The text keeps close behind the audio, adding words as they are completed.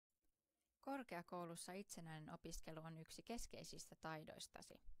Korkeakoulussa itsenäinen opiskelu on yksi keskeisistä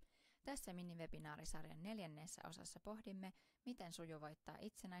taidoistasi. Tässä miniwebinaarisarjan 4. osassa pohdimme, miten sujuvoittaa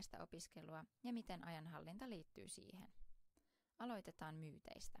itsenäistä opiskelua ja miten ajanhallinta liittyy siihen. Aloitetaan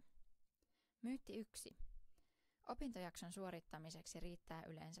myyteistä. Myytti 1. Opintojakson suorittamiseksi riittää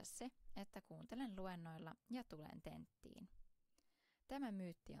yleensä se, että kuuntelen luennoilla ja tulen tenttiin. Tämä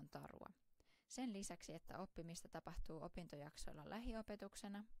myytti on tarua. Sen lisäksi, että oppimista tapahtuu opintojaksoilla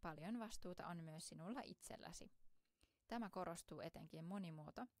lähiopetuksena, paljon vastuuta on myös sinulla itselläsi. Tämä korostuu etenkin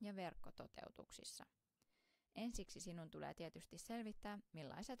monimuoto- ja verkkototeutuksissa. Ensiksi sinun tulee tietysti selvittää,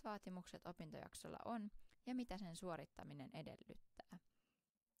 millaiset vaatimukset opintojaksolla on ja mitä sen suorittaminen edellyttää.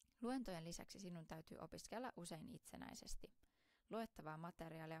 Luentojen lisäksi sinun täytyy opiskella usein itsenäisesti. Luettavaa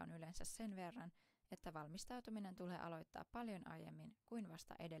materiaalia on yleensä sen verran, että valmistautuminen tulee aloittaa paljon aiemmin kuin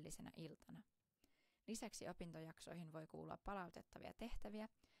vasta edellisenä iltana. Lisäksi opintojaksoihin voi kuulua palautettavia tehtäviä,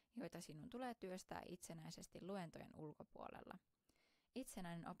 joita sinun tulee työstää itsenäisesti luentojen ulkopuolella.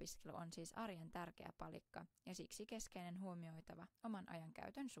 Itsenäinen opiskelu on siis arjen tärkeä palikka ja siksi keskeinen huomioitava oman ajan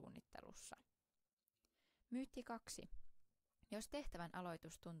käytön suunnittelussa. Myytti 2. Jos tehtävän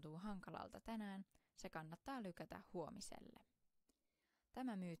aloitus tuntuu hankalalta tänään, se kannattaa lykätä huomiselle.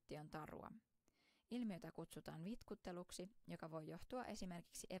 Tämä myytti on tarua. Ilmiötä kutsutaan vitkutteluksi, joka voi johtua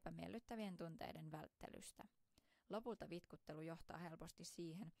esimerkiksi epämiellyttävien tunteiden välttelystä. Lopulta vitkuttelu johtaa helposti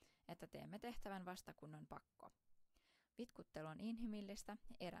siihen, että teemme tehtävän vasta kun on pakko. Vitkuttelu on inhimillistä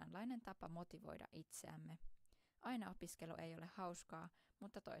ja eräänlainen tapa motivoida itseämme. Aina opiskelu ei ole hauskaa,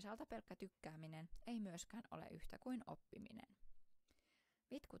 mutta toisaalta pelkkä tykkääminen ei myöskään ole yhtä kuin oppiminen.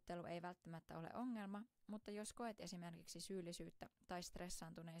 Vitkuttelu ei välttämättä ole ongelma, mutta jos koet esimerkiksi syyllisyyttä tai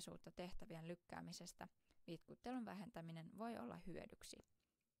stressaantuneisuutta tehtävien lykkäämisestä, vitkuttelun vähentäminen voi olla hyödyksi.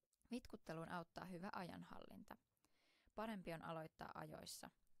 Vitkutteluun auttaa hyvä ajanhallinta. Parempi on aloittaa ajoissa.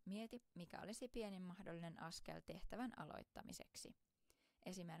 Mieti, mikä olisi pienin mahdollinen askel tehtävän aloittamiseksi.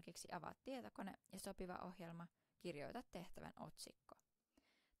 Esimerkiksi avaat tietokone ja sopiva ohjelma, kirjoita tehtävän otsikko.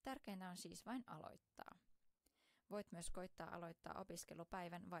 Tärkeintä on siis vain aloittaa. Voit myös koittaa aloittaa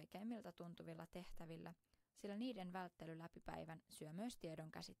opiskelupäivän vaikeimmilta tuntuvilla tehtävillä, sillä niiden välttely läpi päivän syö myös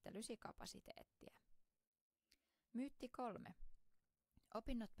tiedon käsittelysi kapasiteettia. Myytti 3.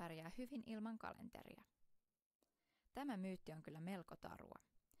 Opinnot pärjää hyvin ilman kalenteria. Tämä myytti on kyllä melko tarua.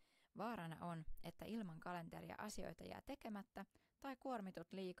 Vaarana on, että ilman kalenteria asioita jää tekemättä tai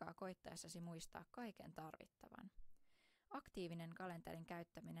kuormitut liikaa koittaessasi muistaa kaiken tarvittavan. Aktiivinen kalenterin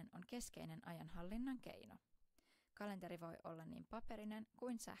käyttäminen on keskeinen ajanhallinnan keino. Kalenteri voi olla niin paperinen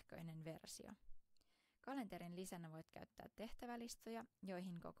kuin sähköinen versio. Kalenterin lisänä voit käyttää tehtävälistoja,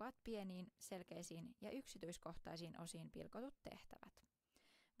 joihin kokoat pieniin, selkeisiin ja yksityiskohtaisiin osiin pilkotut tehtävät.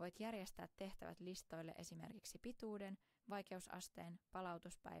 Voit järjestää tehtävät listoille esimerkiksi pituuden, vaikeusasteen,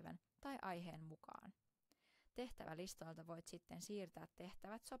 palautuspäivän tai aiheen mukaan. Tehtävälistoilta voit sitten siirtää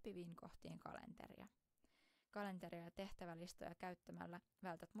tehtävät sopiviin kohtiin kalenteria. Kalenteria ja tehtävälistoja käyttämällä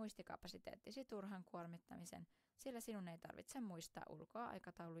vältät muistikapasiteettisi turhan kuormittamisen, sillä sinun ei tarvitse muistaa ulkoa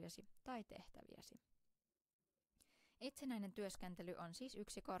aikataulujasi tai tehtäviäsi. Itsenäinen työskentely on siis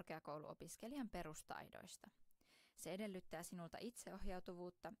yksi korkeakouluopiskelijan perustaidoista. Se edellyttää sinulta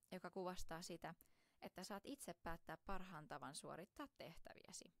itseohjautuvuutta, joka kuvastaa sitä, että saat itse päättää parhaan tavan suorittaa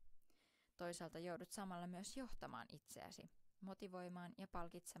tehtäviäsi. Toisaalta joudut samalla myös johtamaan itseäsi, motivoimaan ja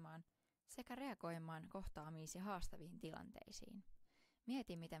palkitsemaan sekä reagoimaan kohtaamiisi haastaviin tilanteisiin.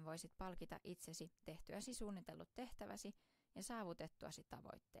 Mieti, miten voisit palkita itsesi tehtyäsi suunnitellut tehtäväsi ja saavutettuasi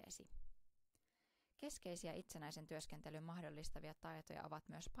tavoitteesi. Keskeisiä itsenäisen työskentelyn mahdollistavia taitoja ovat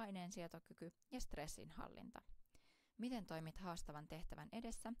myös paineensietokyky ja stressinhallinta. Miten toimit haastavan tehtävän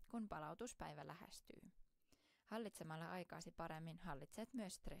edessä, kun palautuspäivä lähestyy? Hallitsemalla aikaasi paremmin hallitset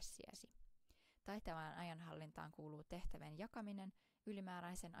myös stressiäsi. Taitavaan ajanhallintaan kuuluu tehtävän jakaminen,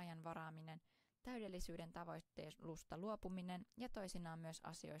 ylimääräisen ajan varaaminen, täydellisyyden tavoittelusta luopuminen ja toisinaan myös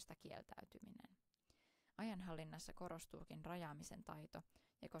asioista kieltäytyminen. Ajanhallinnassa korostuukin rajaamisen taito,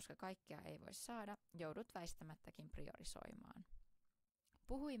 ja koska kaikkea ei voi saada, joudut väistämättäkin priorisoimaan.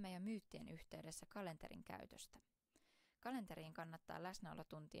 Puhuimme jo myyttien yhteydessä kalenterin käytöstä. Kalenteriin kannattaa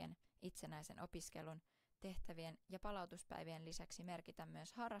läsnäolotuntien, itsenäisen opiskelun, tehtävien ja palautuspäivien lisäksi merkitä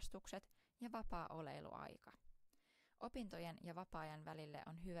myös harrastukset ja vapaa-oleiluaika. Opintojen ja vapaa-ajan välille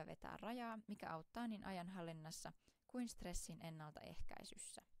on hyvä vetää rajaa, mikä auttaa niin ajanhallinnassa kuin stressin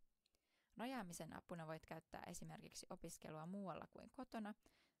ennaltaehkäisyssä. Rajaamisen apuna voit käyttää esimerkiksi opiskelua muualla kuin kotona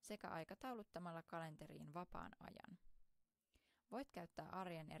sekä aikatauluttamalla kalenteriin vapaan ajan. Voit käyttää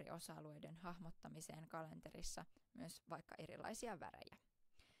arjen eri osa-alueiden hahmottamiseen kalenterissa myös vaikka erilaisia värejä.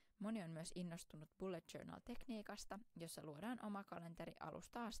 Moni on myös innostunut bullet journal-tekniikasta, jossa luodaan oma kalenteri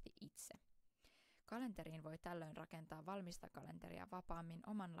alusta asti itse. Kalenteriin voi tällöin rakentaa valmista kalenteria vapaammin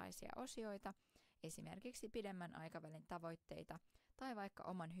omanlaisia osioita, esimerkiksi pidemmän aikavälin tavoitteita tai vaikka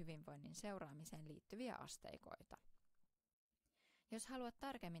oman hyvinvoinnin seuraamiseen liittyviä asteikoita. Jos haluat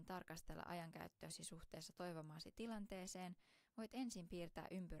tarkemmin tarkastella ajankäyttöäsi suhteessa toivomaasi tilanteeseen, voit ensin piirtää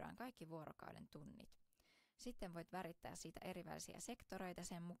ympyrään kaikki vuorokauden tunnit. Sitten voit värittää siitä erilaisia sektoreita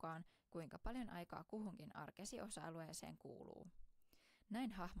sen mukaan, kuinka paljon aikaa kuhunkin arkesi osa-alueeseen kuuluu.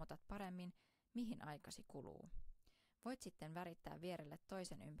 Näin hahmotat paremmin, mihin aikasi kuluu. Voit sitten värittää vierelle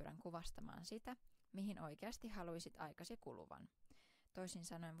toisen ympyrän kuvastamaan sitä, mihin oikeasti haluisit aikasi kuluvan. Toisin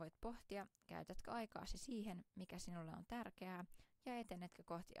sanoen voit pohtia, käytätkö aikaasi siihen, mikä sinulle on tärkeää, ja etenetkö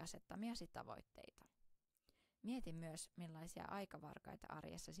kohti asettamiasi tavoitteita. Mieti myös, millaisia aikavarkaita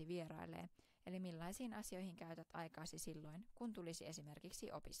arjessasi vierailee, eli millaisiin asioihin käytät aikaasi silloin, kun tulisi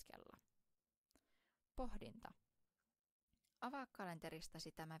esimerkiksi opiskella. Pohdinta. Avaa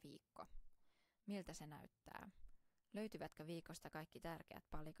kalenteristasi tämä viikko. Miltä se näyttää? Löytyvätkö viikosta kaikki tärkeät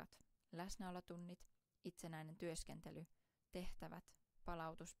palikat, läsnäolotunnit, itsenäinen työskentely, tehtävät,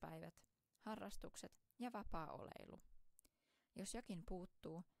 palautuspäivät, harrastukset ja vapaa oleilu? Jos jokin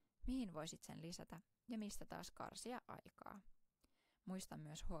puuttuu, mihin voisit sen lisätä ja mistä taas karsia aikaa? Muista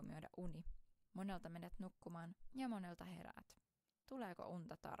myös huomioida uni. Monelta menet nukkumaan ja monelta heräät. Tuleeko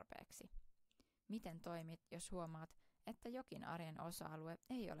unta tarpeeksi? Miten toimit, jos huomaat, että jokin arjen osa-alue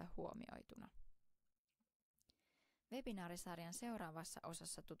ei ole huomioituna? Webinaarisarjan seuraavassa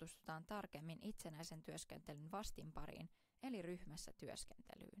osassa tutustutaan tarkemmin itsenäisen työskentelyn vastinpariin, eli ryhmässä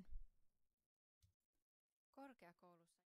työskentelyyn. Korkeakoulussa